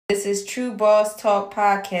This is True Boss Talk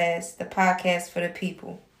Podcast, the podcast for the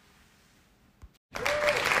people.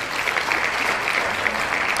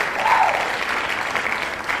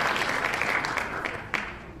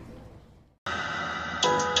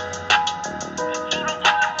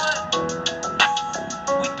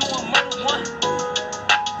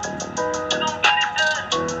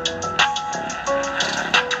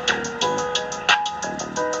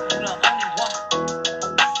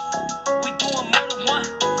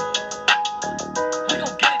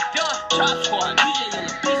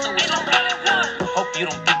 You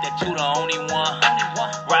don't think that you the only one.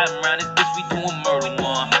 Riding around this bitch, we doing murder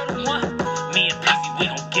one. Me and Peasy, we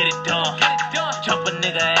gon' get it done. Jump a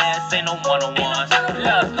nigga ass, ain't no one-on-ones.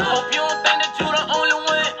 Look, hope you don't think that you the only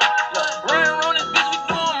one. Look, riding around this bitch, we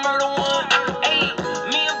doing murder one. Ayy,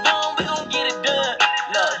 me and Bone, we gon' get it done.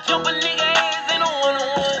 Look, jump a nigga ass, ain't no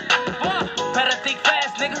one-on-one. Better think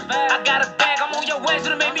fast, nigga. I got a bag, I'm on your ass,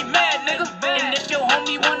 it'll make me mad, nigga. And if your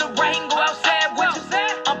homie wanna ride, he can go outside with you.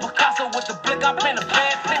 I'm Picasso with the blick, I paint a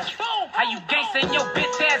bad picture. How you gangsta and your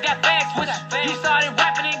bitch ass got bags with you. You started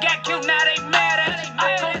rapping and got killed, now they mad at you.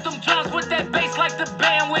 I told them drums with that bass like the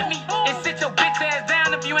band with me. And sit your bitch ass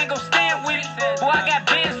down if you ain't gon' stand with me. Boy, I got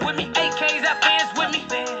bands with me, AKs, got fans with me.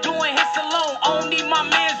 Doing hits alone, I don't need my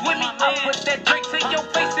mans with me. I put that Drake to your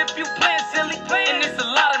face if you playin' silly. And it's a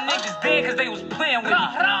lot of niggas dead cause they was playing with me.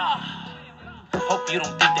 Hope you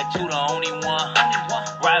don't think that you the only one.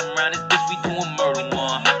 Riding around this bitch, we doing murder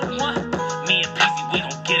one. Me and Peasy, we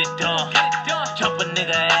gon' get it done. Jump a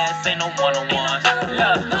nigga ass, ain't no one-on-ones.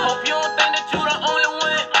 Look, hope you don't think that you the only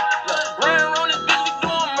one. Look, riding around this bitch, we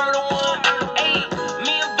doing murder one. Ayy,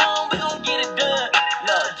 me and Bone, we gon' get it done.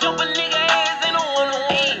 Look, jump a nigga ass, ain't no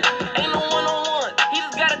one-on-one. Ain't no one-on-one. He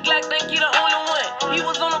just got a Glock, think he the only one. He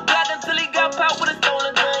was on the block until he got popped with a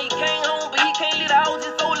stolen gun. He came home, but he can't leave the house, he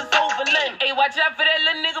sold his soul for nothing. Ayy, watch out for that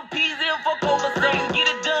little nigga Peasy and fuck over something. Get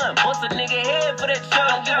it done. Bust a nigga head for that shot.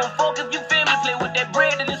 Don't give a fuck if you family play with that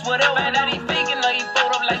bread and it's whatever. Find out he faking, like he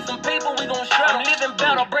fold up like some paper, we gon' shut. I'm living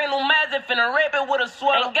battle, brand new Mazda, finna rap it with a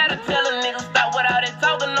swallow. Ain't gotta tell a nigga stop without it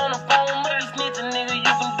talking on the phone. Maybe snitching, nigga, you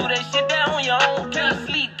can do that shit down on your own. Can't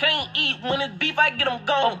sleep, can't eat, when it's beef, I get him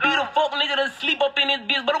gone. Be the fuck nigga to sleep up in this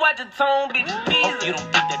bitch, but watch your tone, bitch. Hope you don't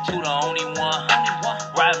think that you the only one.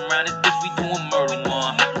 Riding around this bitch, we doing murder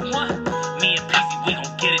one. Me and Peasy, we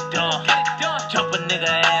gon' get it done. Jump a nigga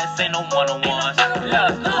ass, ain't no one-on-ones.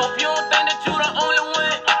 Look, hope you don't think that you the only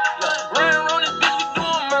one. Look, riding around this bitch, we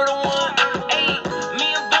doing murder one. Ayy, me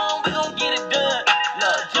and Bone, we gon' get it done.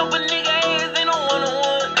 Look, jump a nigga ass, ain't no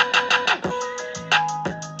one-on-one.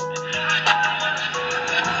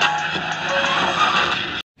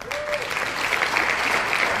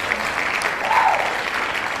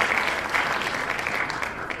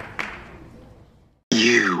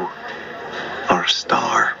 You are a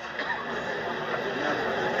star.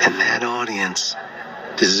 And that audience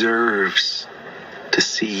deserves to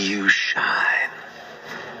see you shine.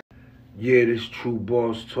 Yeah, this True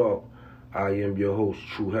Boss Talk. I am your host,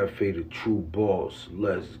 True Hefe, the True Boss.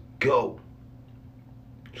 Let's go.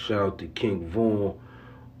 Shout out to King Vaughn,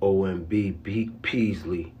 OMB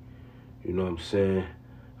Peasley. You know what I'm saying?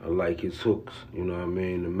 I like his hooks, you know what I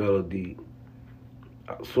mean? The melody.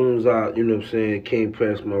 As soon as I, you know what I'm saying, came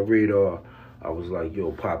past my radar, I was like,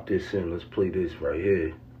 yo, pop this in. Let's play this right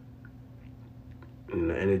here. And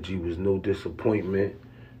the energy was no disappointment.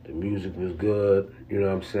 The music was good. You know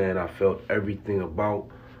what I'm saying? I felt everything about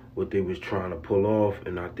what they was trying to pull off,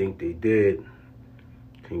 and I think they did.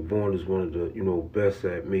 King Vaughn is one of the, you know, best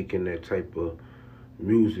at making that type of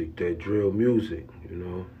music, that drill music, you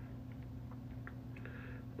know.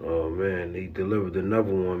 Oh, man, they delivered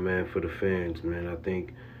another one, man, for the fans, man. I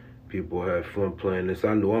think people have fun playing this.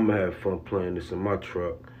 I know I'm going to have fun playing this in my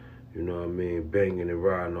truck, you know what I mean, banging and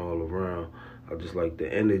riding all around. I just like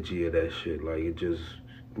the energy of that shit. Like, it just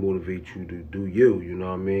motivates you to do you know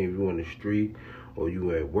what I mean? If you on the street or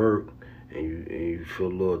you at work and you feel a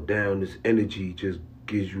little down, this energy just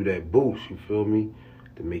gives you that boost, you feel me?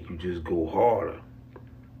 To make you just go harder.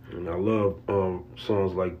 And I love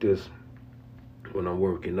songs like this when I'm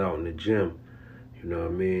working out in the gym, you know what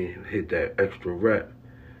I mean? Hit that extra rep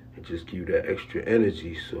and just give you that extra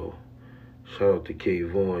energy. So shout out to K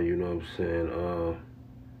Vaughn, you know what I'm saying?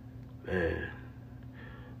 Man,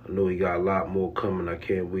 I know he got a lot more coming. I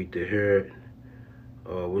can't wait to hear it.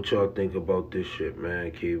 What y'all think about this shit,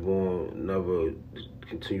 man? K Vaughn never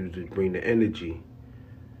continues to bring the energy.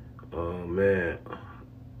 Man,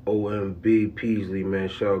 OMB Peasley, man,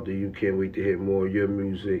 shout out to you. Can't wait to hear more of your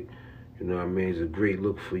music. You know what I mean? It's a great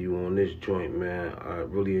look for you on this joint, man. I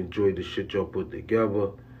really enjoyed the shit y'all put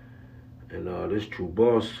together. And this True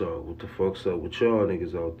Boss Talk. What the fuck's up with y'all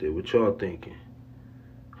niggas out there? What y'all thinking?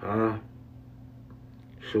 Huh?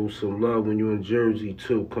 Show some love when you're in Jersey,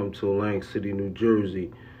 too. Come to Atlantic City, New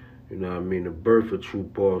Jersey. You know what I mean? The birth of True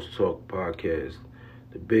Boss Talk podcast.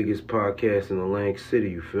 The biggest podcast in Atlantic City,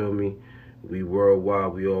 you feel me? We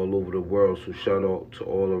worldwide, we all over the world. So shout out to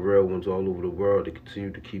all the real ones all over the world to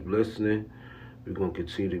continue to keep listening. We're going to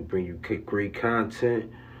continue to bring you great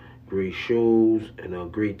content, great shows,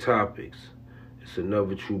 and great topics. It's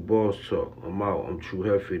another True Boss Talk. I'm out. I'm True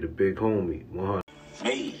Hefe, the big homie. 100.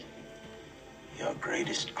 Me, your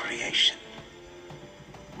greatest creation.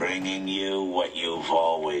 Bringing you what you've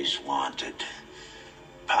always wanted.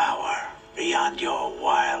 Power beyond your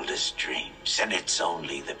wildest dreams, and it's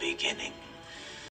only the beginning.